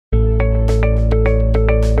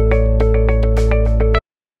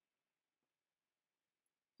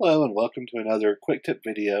Hello and welcome to another quick tip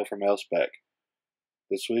video from Elspec.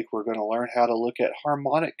 This week we're going to learn how to look at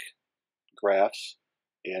harmonic graphs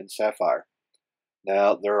in Sapphire.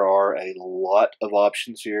 Now there are a lot of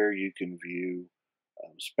options here. You can view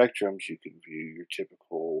spectrums, you can view your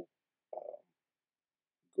typical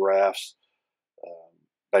graphs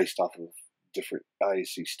based off of different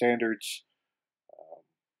IEC standards.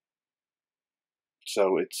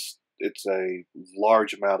 So it's a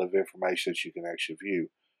large amount of information that you can actually view.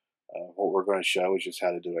 What we're going to show is just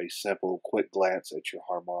how to do a simple, quick glance at your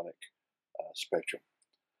harmonic spectrum.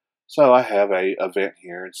 So I have a event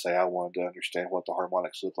here and say I wanted to understand what the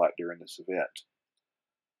harmonics look like during this event.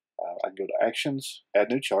 I can go to Actions,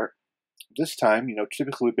 Add New Chart. This time,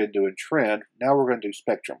 typically we've been doing trend. Now we're going to do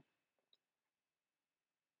spectrum.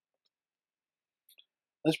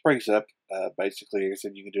 This brings up basically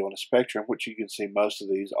everything you can do on a spectrum, which you can see most of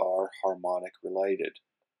these are harmonic related.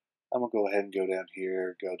 I'm going to go ahead and go down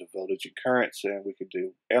here, go to voltage and currents, and we can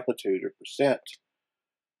do amplitude or percent.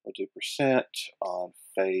 We'll do percent on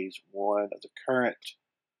phase 1 of the current.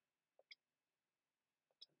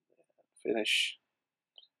 Finish.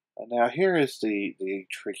 And now here is the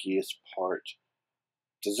trickiest part.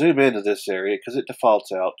 To zoom into this area, because it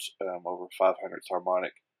defaults out over 500th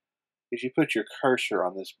harmonic, is you put your cursor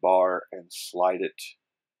on this bar and slide it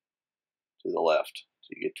to the left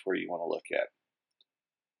to get to where you want to look at.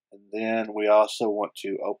 And then we also want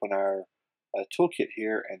to open our toolkit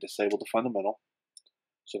here and disable the fundamental.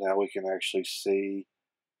 So now we can actually see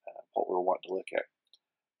what we're wanting to look at.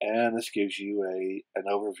 And this gives you an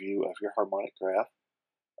overview of your harmonic graph.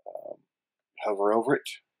 Hover over it,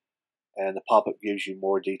 and the pop-up gives you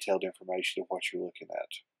more detailed information of what you're looking at.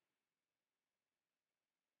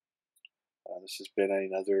 This has been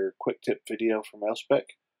another quick tip video from Elspec.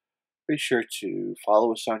 Be sure to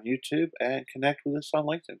follow us on YouTube and connect with us on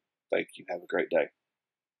LinkedIn. Thank you. Have a great day.